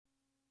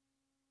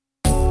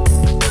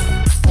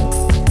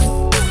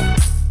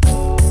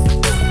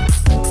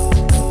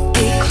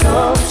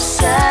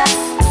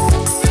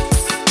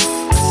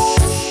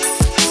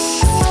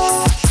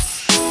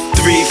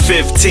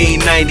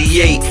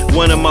1998,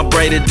 one of my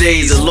brighter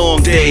days, a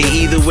long day.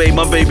 Either way,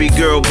 my baby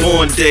girl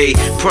born day.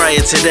 Prior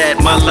to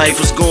that, my life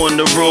was going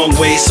the wrong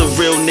way. So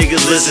real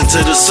niggas listen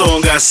to the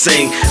song I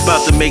sing.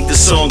 About to make the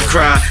song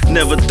cry.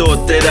 Never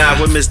thought that I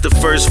would miss the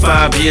first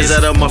 5 years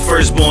out of my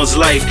firstborn's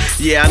life.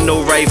 Yeah, I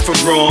know right from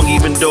wrong,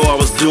 even though I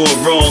was doing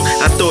wrong.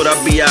 I thought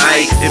I'd be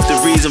alright if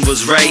the reason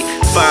was right.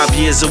 5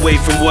 years away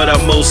from what I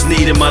most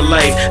need in my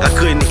life. I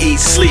couldn't eat,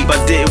 sleep, I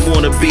didn't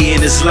want to be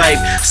in his life.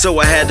 So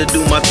I had to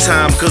do my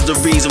time, cause the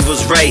reason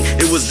was right.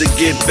 It was to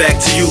give back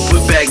to you,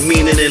 put back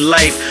meaning in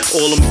life.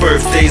 All them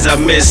birthdays I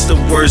missed, the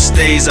worst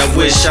days, I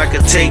wish I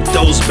could take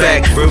those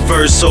back.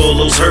 Reverse all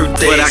those hurt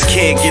days, but I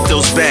can't get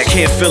those back.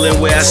 Can't feel it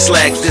where I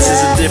slack. This is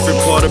a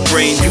different part of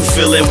brain, you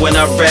feel it when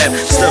I rap.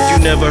 Stuff you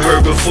never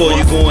heard before,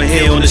 you gon'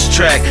 hear on this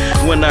track.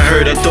 When I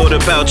heard, I thought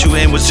about you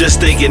and was just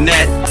thinking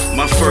that.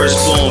 My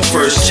firstborn,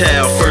 first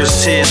child,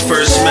 first tears,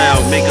 first smile,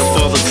 make a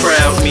father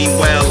proud.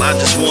 Meanwhile, I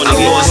just wanna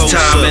get closer.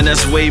 Time, and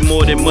that's way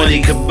more than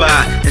money could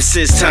buy. And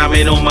since time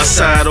ain't on my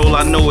side, all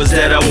I know is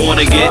that I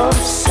wanna get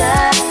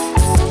closer.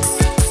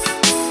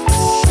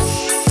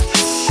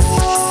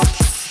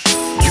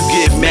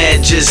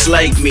 Mad just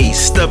like me,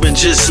 stubborn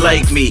just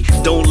like me.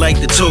 Don't like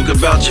to talk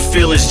about your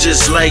feelings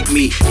just like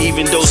me.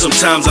 Even though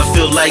sometimes I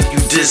feel like you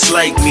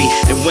dislike me.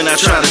 And when I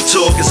try to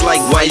talk, it's like,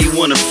 why you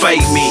wanna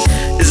fight me?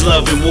 It's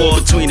love and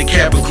war between the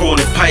Capricorn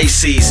and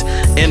Pisces.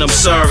 And I'm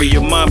sorry,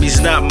 your mommy's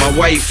not my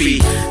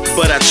wifey.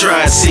 But I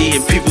try to see,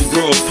 and people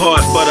grow apart.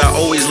 But I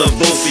always love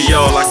both of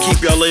y'all, I keep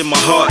y'all in my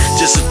heart.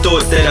 Just a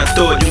thought that I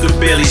thought you could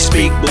barely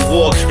speak but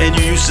walk. And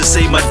you used to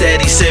say my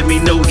daddy said me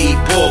no eat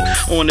pork.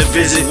 On a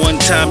visit one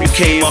time you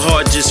came, my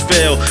heart just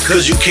fell.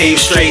 Cause you came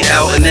straight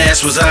out and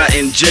asked was I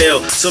in jail.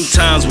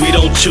 Sometimes we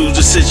don't choose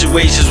the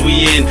situations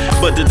we in,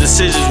 but the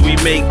decisions we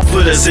make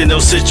put us in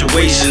those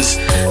situations.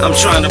 I'm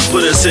trying to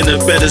put us in a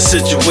better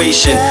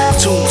situation.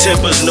 Two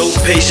tempers, no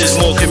patience,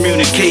 more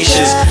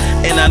communications.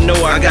 And I know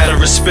I gotta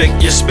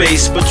respect your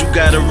space, but you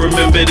gotta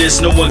remember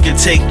this, no one can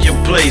take your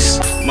place.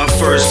 My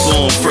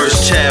firstborn,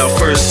 first child,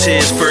 first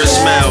tears,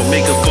 first smile,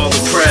 make a father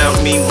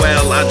proud.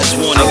 Meanwhile, I just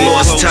wanna get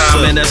lost closer.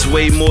 Time, and that's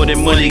way more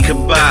than money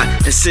could buy.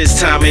 And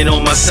since time ain't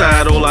on my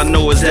side, all I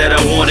know is that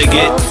I wanna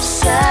get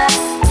closer.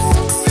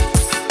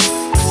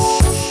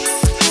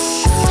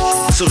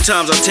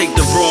 Sometimes I take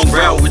the wrong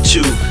route with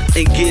you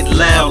and get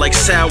loud like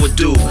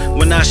sourdough,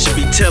 when I should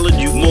be telling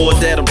you more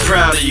that I'm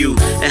proud of you,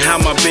 and how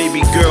my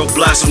baby girl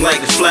blossom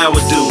like a flower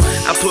do.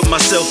 I put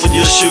myself in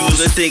your shoes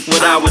and think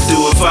what I would do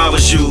if I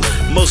was you.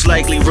 Most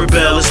likely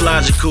rebel, it's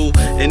logical,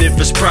 and if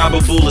it's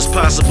probable, it's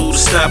possible to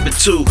stop it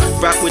too.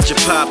 Rock with your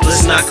pop,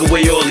 let's knock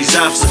away all these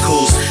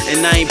obstacles.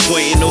 And I ain't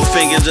pointing no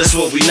fingers, that's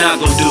what we not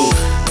gonna do.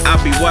 I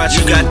be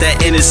watching, you got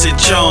that innocent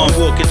charm.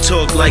 Walk and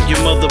talk like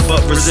your mother but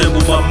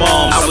resemble my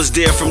mom. I was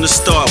there from the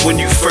start when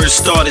you first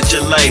started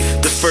your life.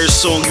 The first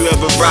song you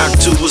ever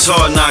rocked to was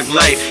Hard Knock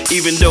Life.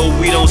 Even though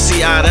we don't see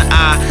eye to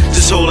eye,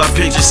 just hold our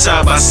pictures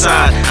side by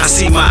side. I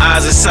see my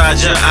eyes inside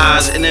your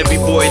eyes, and every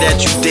boy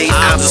that you date,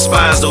 I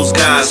despise those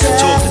guys.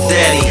 Talk to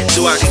daddy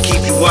so I can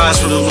keep you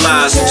wise from them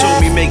lies. He told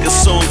me make a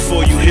song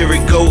for you, here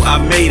it go, I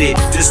made it.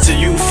 This to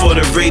you for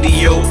the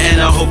radio,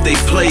 and I hope they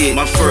play it.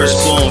 My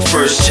firstborn,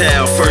 first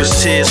child,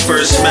 first tears,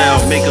 first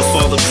smile, make a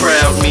father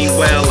proud.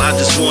 Meanwhile, I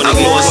just wanna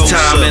get lost closer.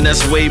 Time, and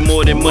that's way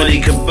more than money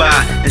could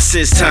buy. And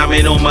since time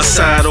ain't on my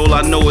side, all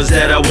I know is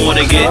that I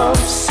wanna get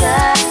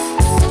closer.